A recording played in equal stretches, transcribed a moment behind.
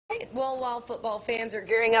right. Well, while football fans are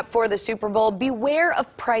gearing up for the Super Bowl, beware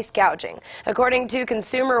of price gouging. According to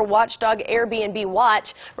consumer watchdog Airbnb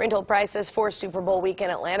Watch, rental prices for Super Bowl week in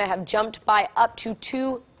Atlanta have jumped by up to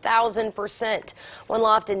 2,000%. One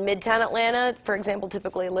loft in Midtown Atlanta, for example,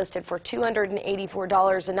 typically listed for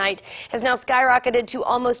 $284 a night, has now skyrocketed to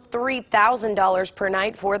almost $3,000 per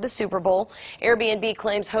night for the Super Bowl. Airbnb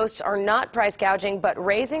claims hosts are not price gouging, but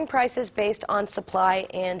raising prices based on supply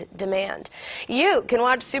and demand. You can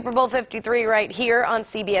watch Super Bowl 53 right here on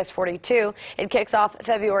CBS 42. It kicks off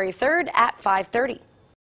February 3rd at 5:30.